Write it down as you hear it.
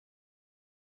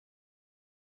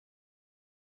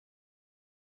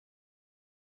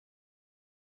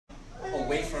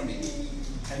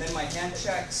hand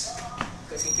checks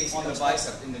just in case on the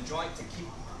bicep in the joint to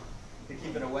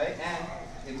keep it away, and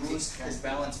it moves his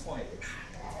balance point.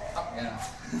 Yeah.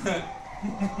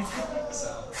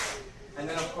 So, and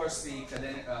then of course the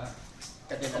cadena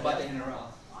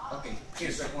general. Okay,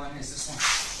 here's that one. Is this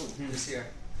one? This here.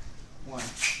 One.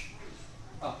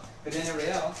 Oh, cadena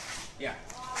real. Yeah.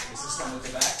 Is this one with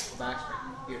the back? Back.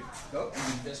 Here. Go. And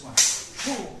then this one.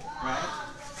 Right.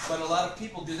 But a lot of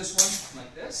people do this one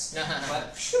like this.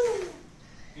 But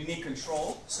you need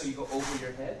control, so you go over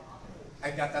your head.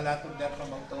 I got a lot of that from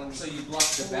Tony. So you block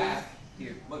the back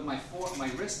here, but my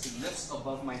wrist lifts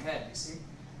above my head. You see,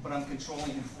 but I'm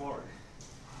controlling him forward,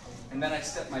 and then I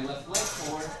step my left leg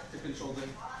forward to control the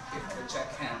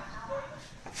check hand.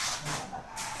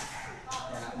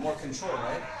 Yeah, more control,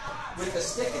 right? With the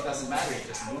stick, it doesn't matter; you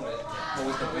just move it. But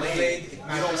with the blade,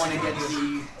 you don't want to get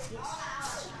the.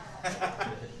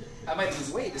 I might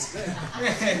lose weight. It's good.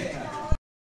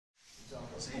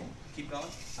 See, keep going.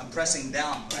 I'm pressing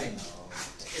down, right?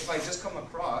 If I just come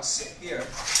across here,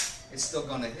 it's still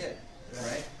going to hit,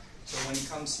 right? So when he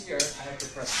comes here, I have to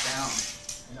press down,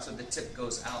 so the tip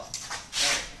goes out.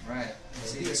 Right.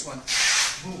 See this one?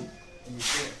 Boom. And you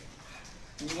see it.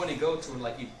 And you want to go to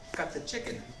like you cut the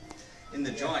chicken in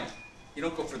the joint. You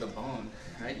don't go for the bone,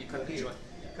 right? You cut the joint.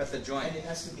 Cut the joint. And it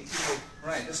has to be clear.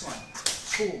 Right. This one.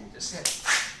 Boom. Just hit.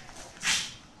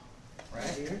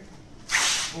 Right here.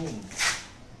 Boom.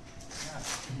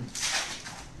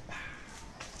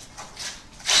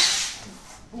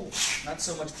 Ooh, not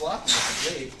so much blocking with the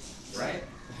blade, right?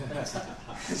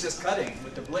 It's just cutting.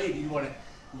 With the blade, you want to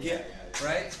get,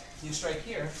 right? You strike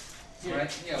here,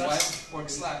 right? Yeah, why? Or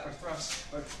slap, or thrust,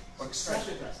 or stretch.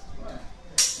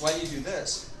 Why you do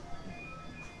this?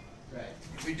 Right.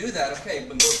 If we do that, okay,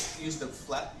 but go use the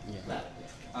flat,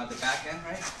 the back end,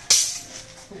 right?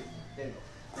 There you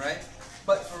go. Right?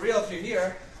 But for real, if you're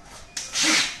here,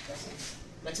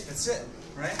 that's it,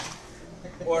 right?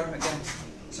 Or again,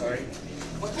 sorry.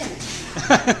 What?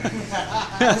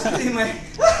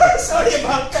 Sorry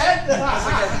about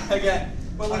that. Again.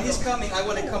 But when he's coming, I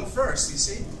want to come first, you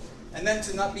see? And then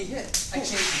to not be hit, I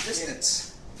change the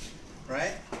distance,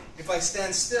 right? If I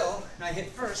stand still and I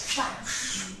hit first,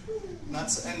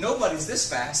 and nobody's this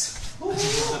fast.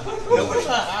 Nobody,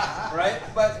 right?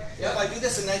 But if I do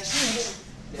this and I change,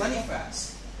 plenty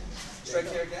fast.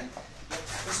 Strike here again.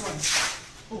 This one.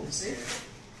 You see?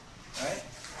 Right?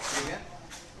 Here again.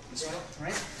 This one.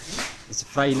 Right? It's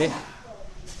Friday.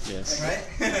 Yes. Right?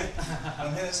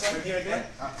 I'm hitting this one. Here again.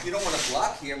 You don't want to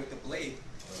block here with the blade.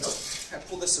 I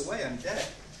pull this away, I'm dead.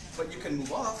 But you can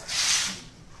move off.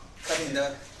 Cutting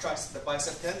the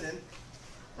bicep tendon.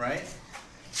 Right?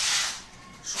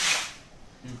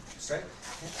 Strike.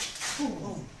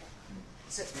 Boom.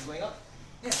 That's it. You're going up?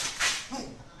 Yeah.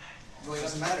 Going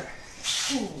doesn't matter.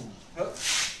 Oh.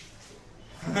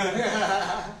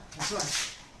 This one.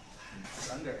 It's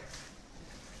under.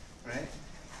 Right?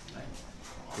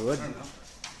 Good. I don't know.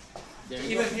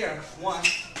 Even here, one.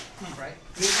 Right?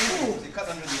 They cut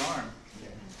under the arm.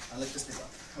 I like this thing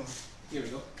up. Here we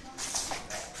go.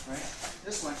 Right?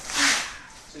 This one.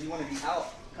 So you want to be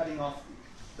out, cutting off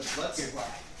the blood supply.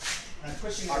 And I'm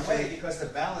pushing away because the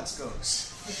balance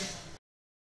goes.